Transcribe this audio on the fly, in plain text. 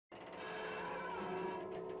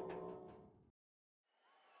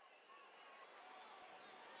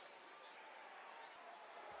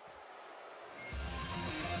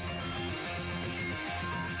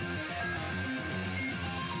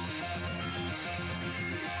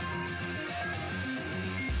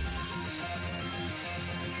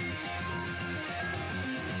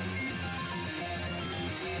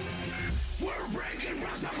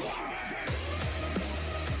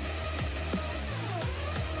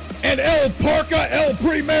And El Parca, El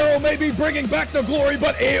Primero may be bringing back the glory,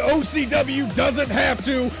 but OCW doesn't have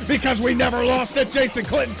to because we never lost it. Jason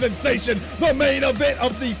Clinton Sensation, the main event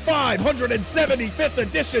of the 575th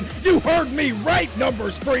edition. You heard me right,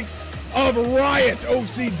 numbers freaks, of Riot,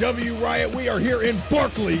 OCW Riot. We are here in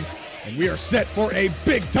Barclays, and we are set for a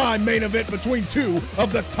big-time main event between two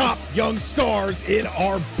of the top young stars in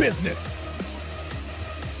our business.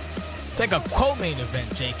 It's like a co-main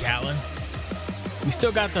event, Jake Allen. We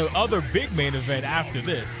still got the other big main event after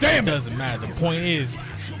this. Damn it doesn't matter. The point is,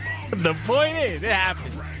 it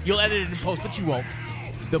happens. You'll edit it in post, but you won't.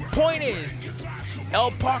 The point is,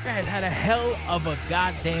 El Parca has had a hell of a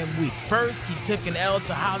goddamn week. First, he took an L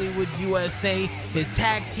to Hollywood, USA. His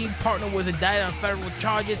tag team partner was indicted on federal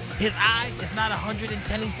charges. His eye is not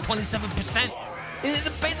 110, he's 27%. It's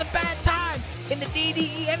a bad time in the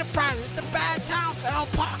DDE Enterprise. It's a bad time for El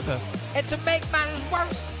Parca. And to make matters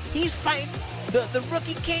worse, he's fighting the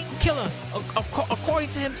rookie king killer, according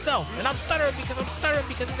to himself. And I'm stuttering because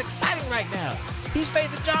it's exciting right now. He's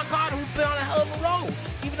facing John Carter, who's been on a hell of a road,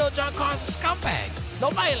 even though John Carter's a scumbag.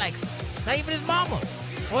 Nobody likes him, not even his mama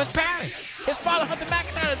or his parents. His father, Hunter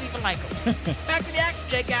McIntyre, doesn't even like him. Back to the action,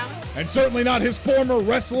 Jake Allen. And certainly not his former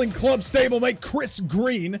wrestling club stablemate, Chris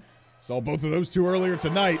Green. Saw both of those two earlier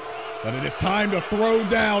tonight. But it is time to throw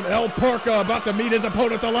down. El Parca about to meet his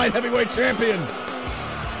opponent, the light heavyweight champion.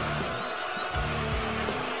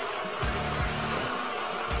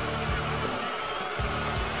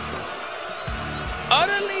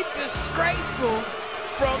 Utterly disgraceful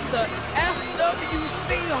from the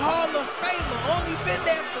FWC Hall of Famer. Only been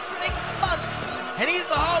there for 6 months. And he's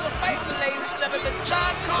the Hall of Famer, ladies and gentlemen.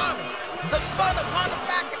 John Carter, the son of Hunter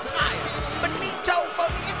McIntyre. Benito from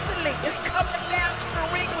Italy is coming down to the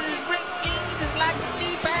ring with his ripped jeans, his like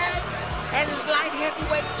knee pads, and his light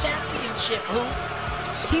heavyweight championship.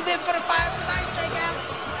 He's in for the fight tonight, Jake Allen.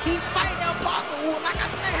 He's fighting El Parca, who, like I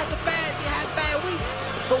said, has a bad week.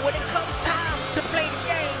 But when it comes time to play the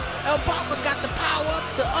game, El Parca got the power up,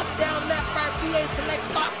 the up, down, left, right, VA, select,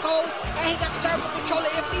 start code, and he got the turbo controller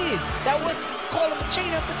if needed. That wasn't just call him a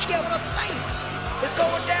cheater, but you get what I'm saying. It's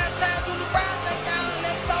going downtown to the Brown, Jake Allen.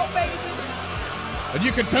 Let's go, baby. And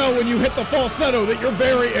you can tell when you hit the falsetto that you're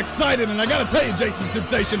very excited. And I got to tell you, Jason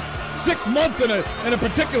Sensation, 6 months in a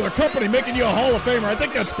particular company making you a Hall of Famer, I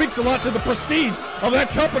think that speaks a lot to the prestige of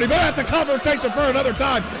that company. But that's a conversation for another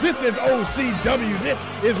time. This is OCW. This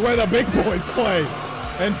is where the big boys play.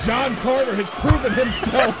 And John Carter has proven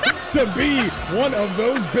himself to be one of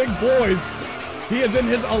those big boys. He is in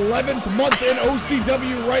his 11th month in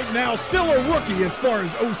OCW right now. Still a rookie as far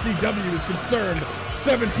as OCW is concerned.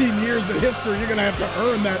 17 years of history. You're going to have to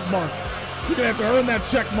earn that mark. You're going to have to earn that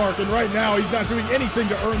check mark. And right now, he's not doing anything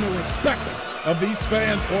to earn the respect of these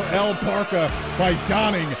fans or El Parca by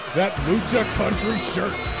donning that Lucha Country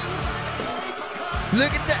shirt.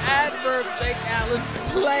 Look at the adverb, Jake Allen.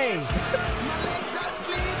 Play.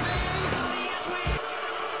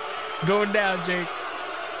 Going down, Jake.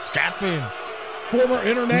 Strap in. Former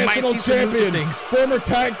international champion, former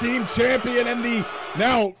tag team champion, and the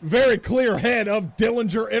now very clear head of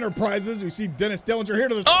Dillinger Enterprises. We see Dennis Dillinger here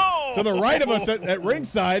to the right of us at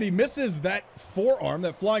ringside. He misses that forearm,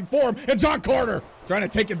 that flying forearm, and John Carter trying to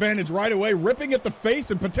take advantage right away, ripping at the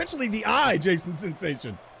face and potentially the eye, Jason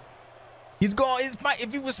Sensation. He's going.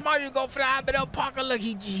 If he was smart, he'd go for the eye, but El Parca, look,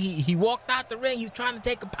 he walked out the ring. He's trying to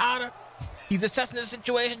take a powder. He's assessing the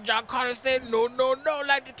situation. John Carter said, no,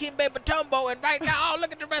 like the Kimbe Batumbo. And right now,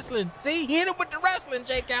 look at the wrestling. See, he hit him with the wrestling,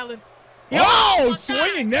 Jake Allen.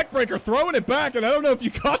 Swinging neckbreaker, throwing it back. And I don't know if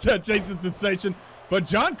you caught that, Jason Sensation, but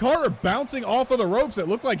John Carter bouncing off of the ropes. It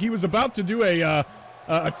looked like he was about to do a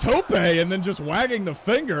tope and then just wagging the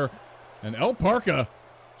finger. And El Parca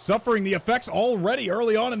suffering the effects already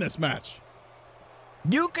early on in this match.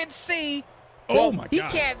 You can see. Oh my God. He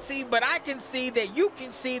can't see, but I can see that you can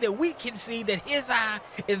see that we can see that his eye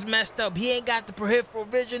is messed up. He ain't got the peripheral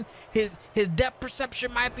vision. His depth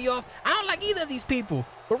perception might be off. I don't like either of these people.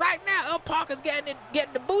 But right now, El Parca's getting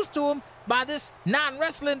the boost to him by this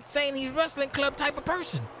non-wrestling, saying he's wrestling club type of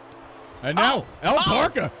person. And now El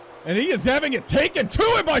Parca, and he is having it taken to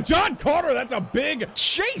him by John Carter. That's a big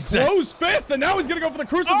closed fist, and now he's going to go for the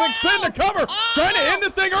crucifix pin to cover. Trying to end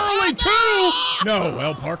this thing early, too. No,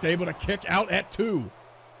 El Parca able to kick out at 2.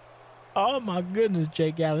 Oh, my goodness,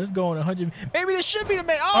 Jake Allen. It's going 100. Maybe this should be the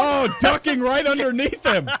man. Ducking right underneath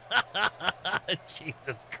him.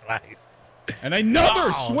 Jesus Christ. And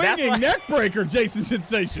another swinging neckbreaker, Jason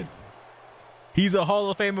Sensation. He's a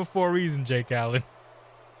Hall of Famer for a reason, Jake Allen.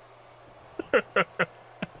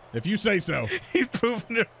 If you say so. He's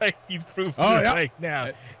proving it right. He's proving it right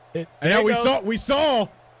now. And now we saw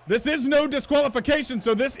This is no disqualification,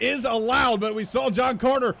 so this is allowed, but we saw John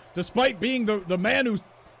Carter, despite being the man who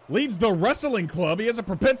leads the wrestling club, he has a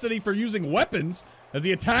propensity for using weapons as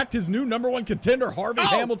he attacked his new #1 contender, Harvey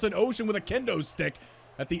Hamilton Ocean, with a kendo stick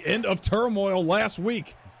at the end of Turmoil last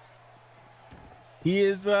week. He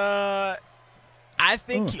is, I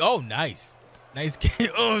think, oh, nice. Nice.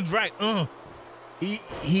 Right.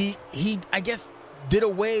 He, I guess, did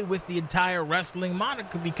away with the entire wrestling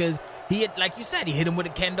moniker because he had, like you said, he hit him with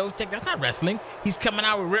a kendo stick. That's not wrestling. He's coming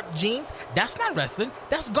out with ripped jeans. That's not wrestling.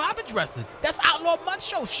 That's garbage wrestling. That's Outlaw Mud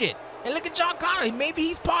Show shit. And look at John Carter. Maybe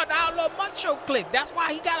he's part of the Outlaw Mud Show clique. That's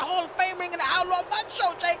why he got a Hall of Fame ring in the Outlaw Mud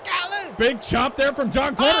Show, Jake Allen. Big chop there from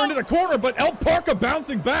John Carter into the corner, but El Parca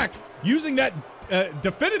bouncing back, using that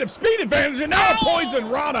definitive speed advantage, and now a poison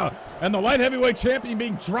Rana, and the light heavyweight champion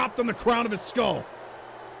being dropped on the crown of his skull.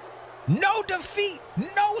 No defeat,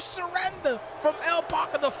 no surrender from El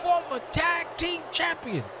Parca, the former tag team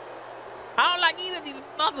champion. I don't like either of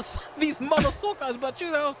these mother suckers, but you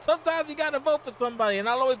know, sometimes you gotta vote for somebody, and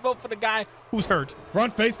I'll always vote for the guy who's hurt.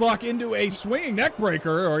 Front face lock into a swinging neck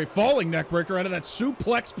breaker, or a falling neck breaker, out of that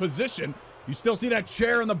suplex position. You still see that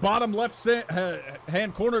chair in the bottom left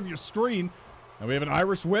hand corner of your screen. And we have an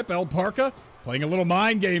Irish whip, El Parca, playing a little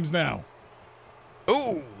mind games now.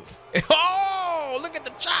 Ooh. Oh, look at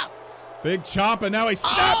the chop. Big chop, and now a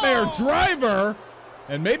snapmare driver,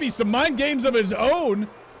 and maybe some mind games of his own.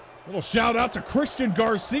 Little shout out to Christian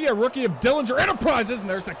Garcia, rookie of Dillinger Enterprises, and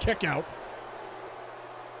there's the kick out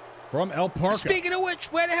from El Parca. Speaking of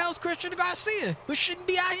which, where the hell's Christian Garcia? Who shouldn't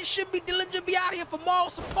be out here, shouldn't be Dillinger, be out here for moral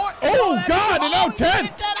support. Oh, God, and now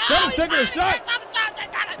Ted. Dennis taking a shot.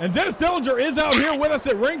 And Dennis Dillinger is out here with us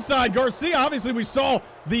at ringside. Garcia, obviously we saw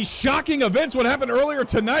the shocking events, what happened earlier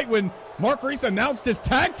tonight when Mark Reese announced his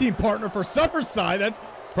tag team partner for Summerside. That's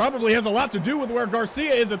probably has a lot to do with where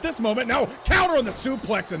Garcia is at this moment. Now counter on the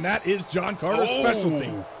suplex, and that is John Carter's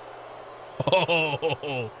specialty.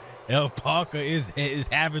 Oh, El Parca is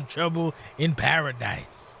having trouble in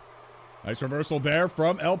paradise. Nice reversal there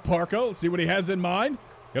from El Parca. Let's see what he has in mind.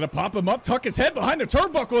 Gonna pop him up, tuck his head behind the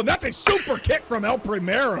turnbuckle, and that's a super kick from El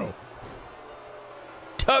Primero.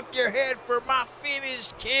 Tuck your head for my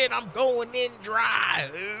finish, kid. I'm going in dry.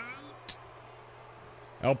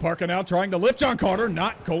 El Parca now trying to lift John Carter.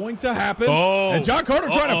 Not going to happen. And John Carter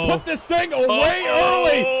trying to put this thing away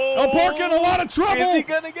early. El Parca in a lot of trouble. Is he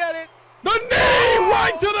gonna get it? The knee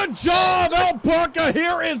right to the jaw of El Parca.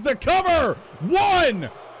 Here is the cover. One.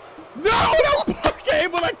 No, El Parca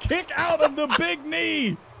able to kick out of the big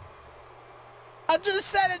knee. I just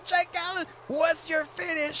said it, Jake Allen. What's your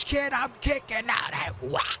finish, kid? I'm kicking out at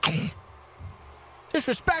one.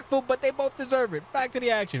 Disrespectful, but they both deserve it. Back to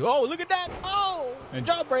the action. Oh, look at that. Oh,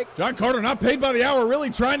 jaw break. John Carter, not paid by the hour, really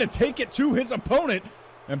trying to take it to his opponent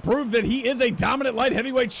and prove that he is a dominant light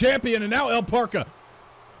heavyweight champion. And now El Parca.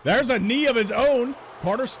 There's a knee of his own.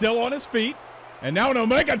 Carter still on his feet. And now an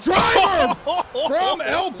Omega driver from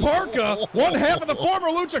El Parca, one half of the former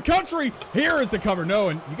Lucha Country. Here is the cover. No,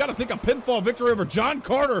 and you got to think a pinfall victory over John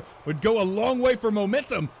Carter would go a long way for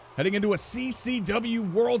momentum heading into a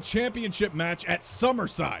CCW World Championship match at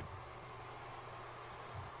Summerside.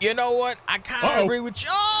 You know what? I kind of agree with you.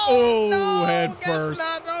 Oh, no, head guess first.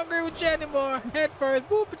 Not. I don't agree with you anymore. Head first.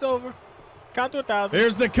 Boop, it's over. Count to 1,000.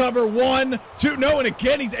 Here's the cover. 1, 2. No, and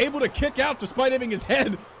again, he's able to kick out despite having his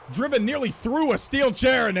head driven nearly through a steel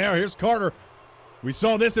chair. And now here's Carter. We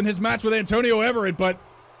saw this in his match with Antonio Everett, but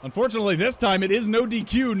unfortunately this time it is no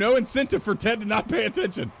DQ. No incentive for Ted to not pay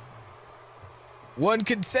attention. One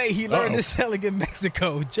could say he learned his selling in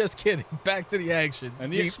Mexico. Just kidding. Back to the action.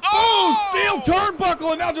 And the exposed steel turnbuckle,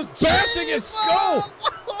 and now just bashing his skull.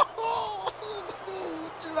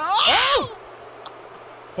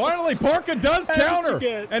 Finally, Parca does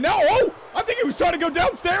counter. And now, I think he was trying to go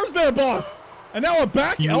downstairs there, boss. And now a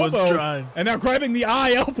back elbow. And now grabbing the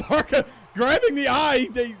eye. El Parca grabbing the eye.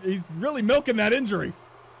 He's really milking that injury.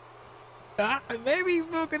 Maybe he's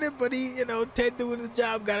milking it, but Ted doing his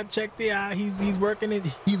job. Got to check the eye. He's working it.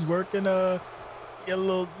 He's working a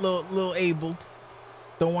little abled.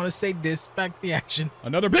 Don't want to say this. Back to the action.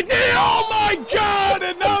 Another big knee. Oh my God!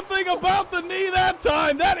 And nothing about the knee that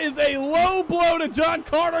time. That is a low blow to John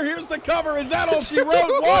Carter. Here's the cover. Is that all she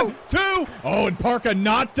wrote? 1, 2. Oh, and Parca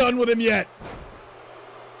not done with him yet.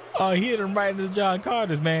 Oh, he hit him right into John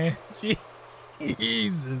Carter's, man.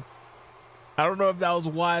 Jesus. I don't know if that was a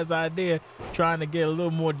wise idea, trying to get a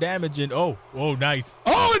little more damage in. Oh, nice.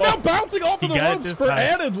 Oh, and now bouncing off of the ropes for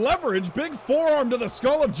added leverage. Big forearm to the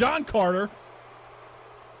skull of John Carter.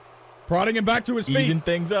 Prodding him back to his feet. Even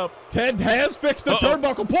things up. Ted has fixed the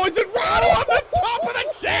turnbuckle. Poison Rana on the top of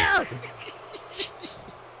the chair.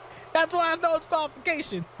 That's why I know it's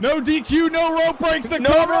qualification. No DQ, no rope breaks. The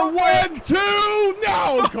cover went 2.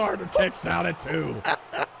 No, Carter kicks out at 2.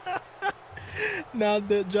 Now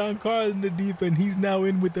that John Carter's in the deep end, he's now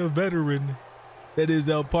in with a veteran. That is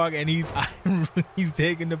El Parca, and he's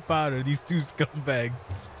taking the powder. These two scumbags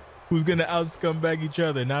who's going to out-scumbag each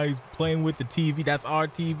other. Now he's playing with the TV. That's our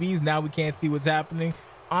TVs. Now we can't see what's happening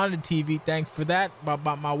on the TV. Thanks for that.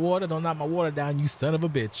 About my water. Don't knock my water down, you son of a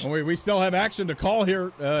bitch. We still have action to call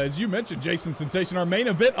here. As you mentioned, Jason Sensation, our main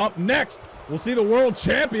event up next. We'll see the world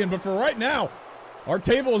champion, but for right now, our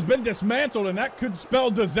table has been dismantled, and that could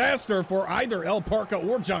spell disaster for either El Parca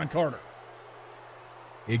or John Carter.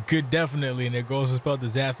 It could definitely, and it goes to spell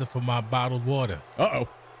disaster for my bottled water. Uh-oh.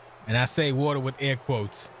 And I say water with air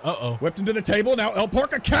quotes. Uh-oh. Whipped into the table. Now El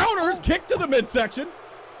Parca counters, kick to the midsection.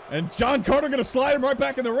 And John Carter going to slide him right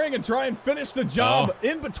back in the ring and try and finish the job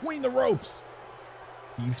in between the ropes.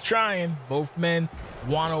 He's trying. Both men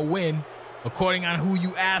want to win. According on who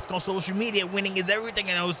you ask on social media, winning is everything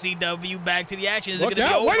in OCW. Back to the action. Is it going to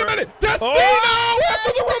be over? Wait a minute. Destino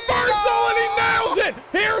after the reversal, and he nails it.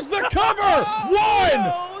 Here's the cover.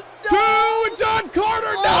 1, 2, and John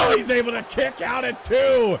Carter. No, he's able to kick out at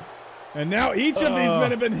 2. And now each of these men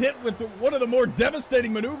have been hit with one of the more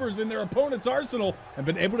devastating maneuvers in their opponent's arsenal and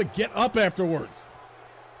been able to get up afterwards.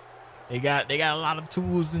 They got a lot of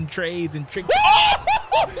tools and trades and tricks.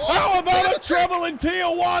 How about a treble in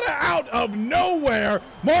Tijuana out of nowhere?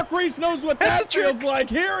 Mark Reese knows what that feels like.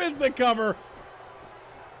 Here is the cover.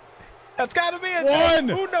 That's got to be it. 1,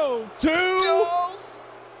 who knows? 2.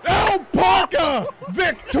 El Parca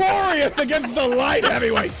victorious against the light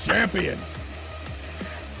heavyweight champion.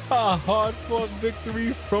 A hard-fought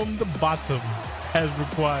victory from the bottom as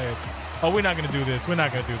required. Oh, we're not going to do this. We're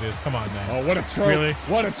not going to do this. Come on, man. Oh, what a trope. Really?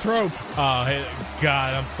 What a trope. Oh, hey,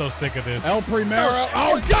 God, I'm so sick of this. El Primero.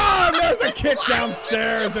 Oh, God, there's a kick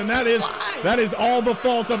downstairs, and that is all the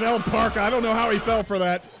fault of El Parca. I don't know how he fell for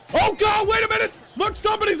that. Oh, God, wait a minute. Look,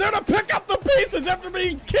 somebody's there to pick up the pieces after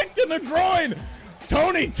being kicked in the groin.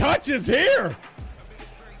 Tony Touch is here.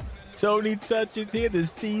 Tony Touch is here. The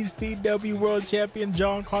CCW World Champion,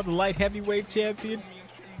 John Carter, the light heavyweight champion,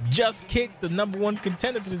 just kicked the #1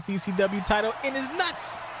 contender to the CCW title in his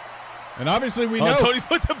nuts. And obviously we know Tony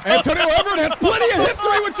put the Antonio Everett has plenty of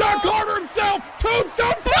history with John Carter himself.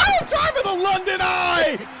 Tombstone power driver, the London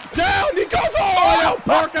Eye. Down, he goes, and El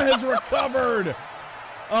Parca has recovered.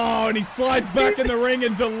 Oh, and he slides back in the ring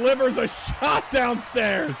and delivers a shot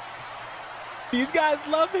downstairs. These guys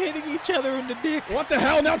love hitting each other in the dick. What the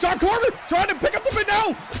hell? Now John Carter trying to pick up the pin.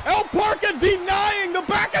 No, El Parca denying the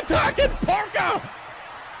back attack, and Parca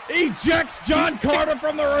ejects John Carter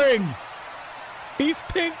from the ring. He's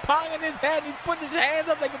ping-ponging his head. He's putting his hands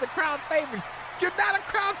up like it's a crowd favorite. You're not a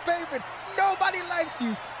crowd favorite. Nobody likes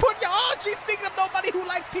you. Put your she's speaking of nobody who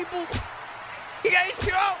likes people. He got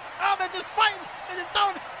H2O. Oh, they're just fighting.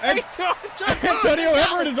 They're just throwing H2O. Antonio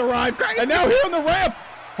Everett has arrived. And now here on the ramp,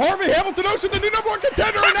 Harvey Hamilton Ocean, the new #1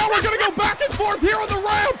 contender, and now we're going to go back and forth here on the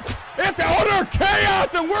ramp. It's utter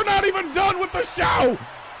chaos, and we're not even done with the show.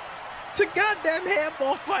 It's a goddamn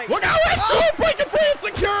handball fight. Look how H2O breaking free of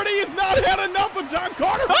security. He's not had enough of John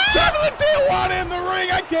Carter. Traveling Tijuana in the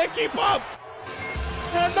ring. I can't keep up.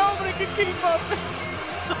 And nobody can keep up.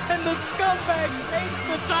 And the scumbag takes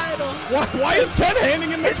the title. Why is Ted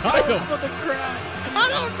handing him the title? For the crowd. I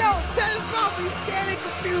don't know. Ted is probably scared and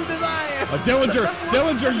confused as I am.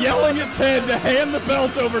 Dillinger yelling at Ted to hand the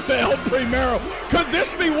belt over to El Primero. Could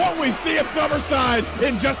this be what we see at Summerside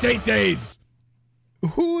in just 8 days?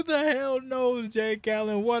 Who the hell knows, Jake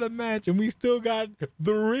Allen? What a match. And we still got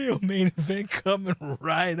the real main event coming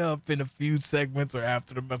right up in a few segments or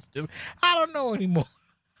after the messages. I don't know anymore.